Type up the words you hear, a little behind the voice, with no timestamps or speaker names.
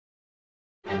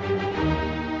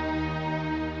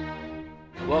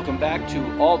Welcome back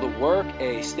to All the Work,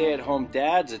 a stay-at-home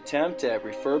dad's attempt at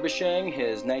refurbishing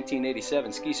his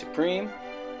 1987 Ski Supreme.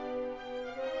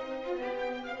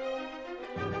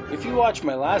 If you watched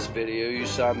my last video, you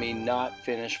saw me not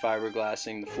finish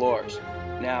fiberglassing the floors.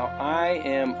 Now, I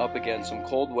am up against some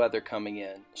cold weather coming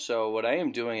in, so what I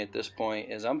am doing at this point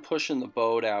is I'm pushing the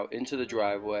boat out into the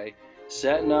driveway,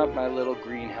 setting up my little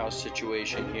greenhouse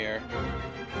situation here,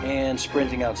 and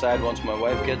sprinting outside once my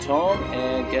wife gets home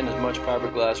and getting as much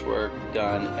fiberglass work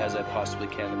done as I possibly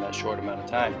can in that short amount of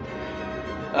time.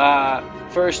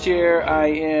 First here I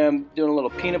am doing a little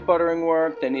peanut buttering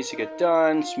work that needs to get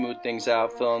done, smooth things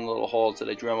out, filling the little holes that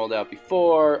I dremeled out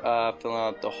before, filling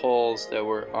out the holes that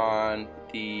were on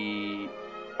the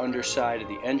underside of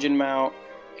the engine mount,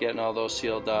 getting all those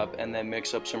sealed up, and then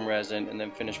mix up some resin and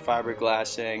then finish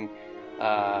fiberglassing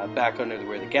back under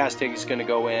where the gas tank is going to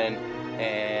go in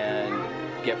and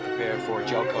get prepared for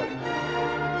gel coating.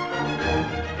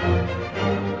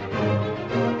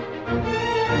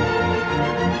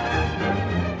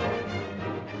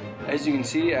 As you can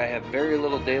see, I have very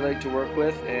little daylight to work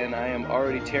with, and I am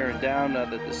already tearing down now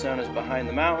that the sun is behind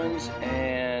the mountains,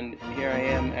 and here I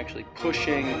am actually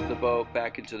pushing the boat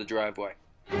back into the driveway.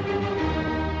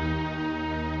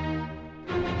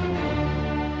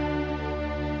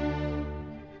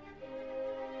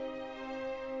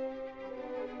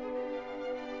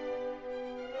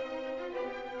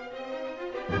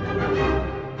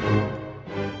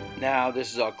 Now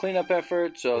this is all cleanup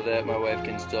effort so that my wife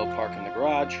can still park in the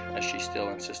garage, as she still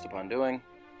insists upon doing.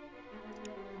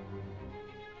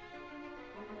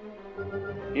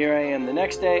 Here I am the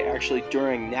next day, actually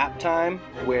during nap time,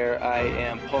 where I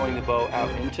am pulling the boat out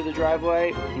into the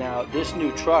driveway. Now this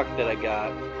new truck that I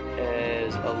got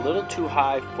is a little too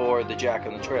high for the jack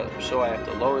on the trailer, so I have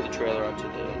to lower the trailer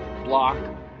onto the block,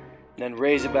 then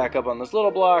raise it back up on this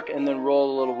little block, and then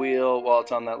roll the little wheel while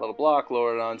it's on that little block,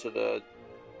 lower it onto the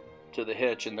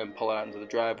hitch, and then pull it out into the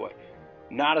driveway.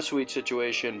 Not a sweet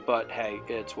situation, but hey,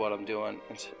 it's what I'm doing.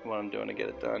 It's what I'm doing to get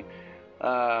it done.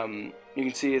 You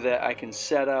can see that I can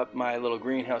set up my little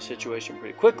greenhouse situation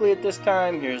pretty quickly at this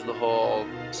time. Here's the whole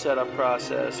setup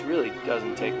process. Really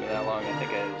doesn't take me that long. I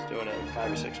think I was doing it in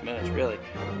 5 or 6 minutes, really.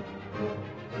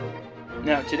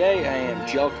 Now today I am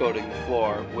gel coating the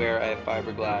floor where I have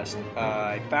fiberglassed.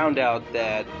 I found out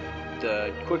that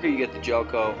the quicker you get the gel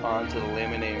coat onto the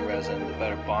laminating resin, the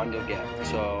better bond you'll get.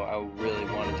 So I really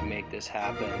wanted to make this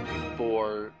happen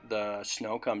before the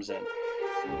snow comes in.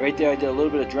 Right there I did a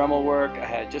little bit of Dremel work. I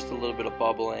had just a little bit of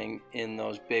bubbling in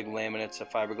those big laminates of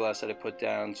fiberglass that I put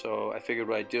down. So I figured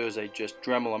what I'd do is I'd just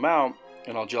Dremel them out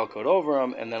and I'll gel coat over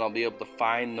them, and then I'll be able to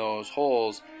find those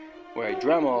holes where I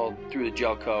Dremel through the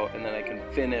gel coat, and then I can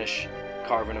finish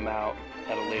carving them out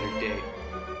at a later date.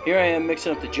 Here I am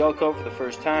mixing up the gel coat for the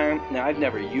first time. Now I've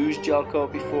never used gel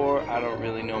coat before. I don't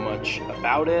really know much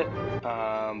about it,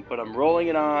 but I'm rolling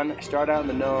it on. I start out in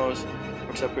the nose,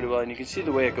 works out pretty well, and you can see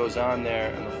the way it goes on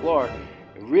there on the floor.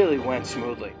 It really went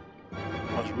smoothly.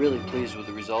 I was really pleased with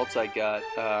the results I got.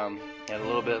 Had a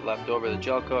little bit left over the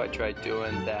gel coat. I tried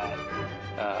doing that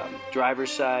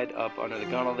driver's side up under the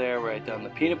gunnel there where I'd done the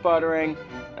peanut buttering,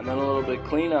 and then a little bit of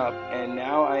cleanup, and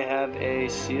now I have a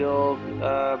sealed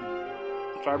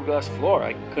fiberglass floor.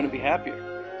 I couldn't be happier.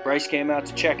 Bryce came out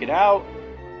to check it out.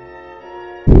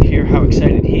 Hear how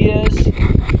excited he is. See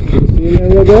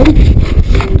that real good?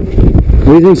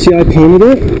 What do you think? See how I painted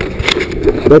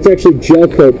it? That's actually gel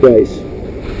coat, Bryce.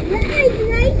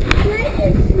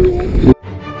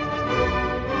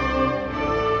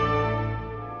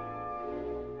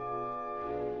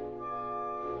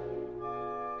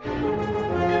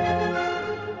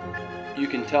 You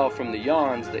can tell from the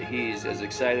yawns that he's as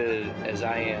excited as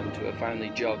I am to have finally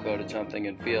gel coated something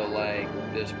and feel like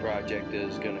this project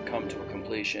is going to come to a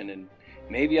completion, and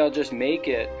maybe I'll just make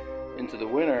it into the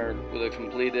winter with a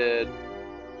completed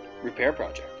repair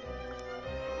project.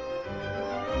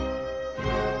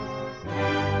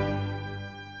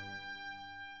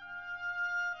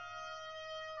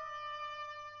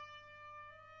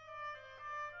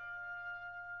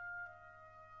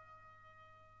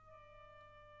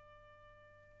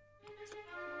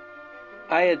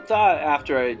 I had thought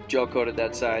after I gel coated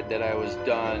that side that I was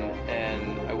done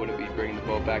and I wouldn't be bringing the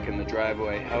boat back in the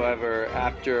driveway. However,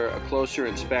 after a closer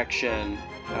inspection,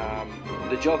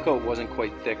 the gel coat wasn't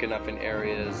quite thick enough in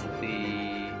areas.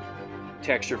 The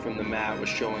texture from the mat was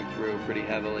showing through pretty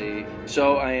heavily.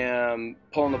 So I am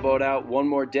pulling the boat out one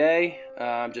more day.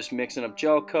 I'm just mixing up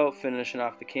gel coat, finishing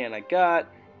off the can I got.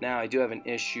 Now I do have an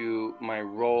issue. My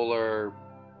roller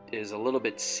is a little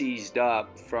bit seized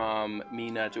up from me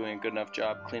not doing a good enough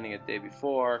job cleaning it the day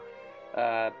before.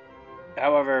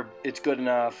 However, it's good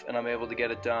enough and I'm able to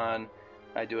get it done.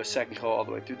 I do a second coat all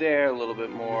the way through there, a little bit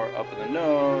more up in the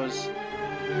nose.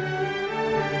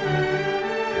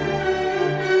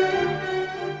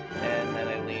 And then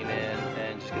I lean in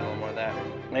and just get a little more of that.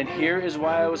 And here is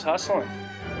why I was hustling.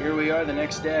 Here we are the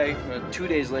next day, 2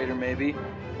 days later maybe.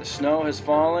 The snow has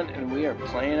fallen and we are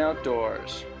playing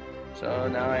outdoors. So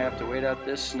now I have to wait out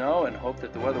this snow and hope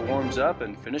that the weather warms up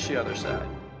and finish the other side.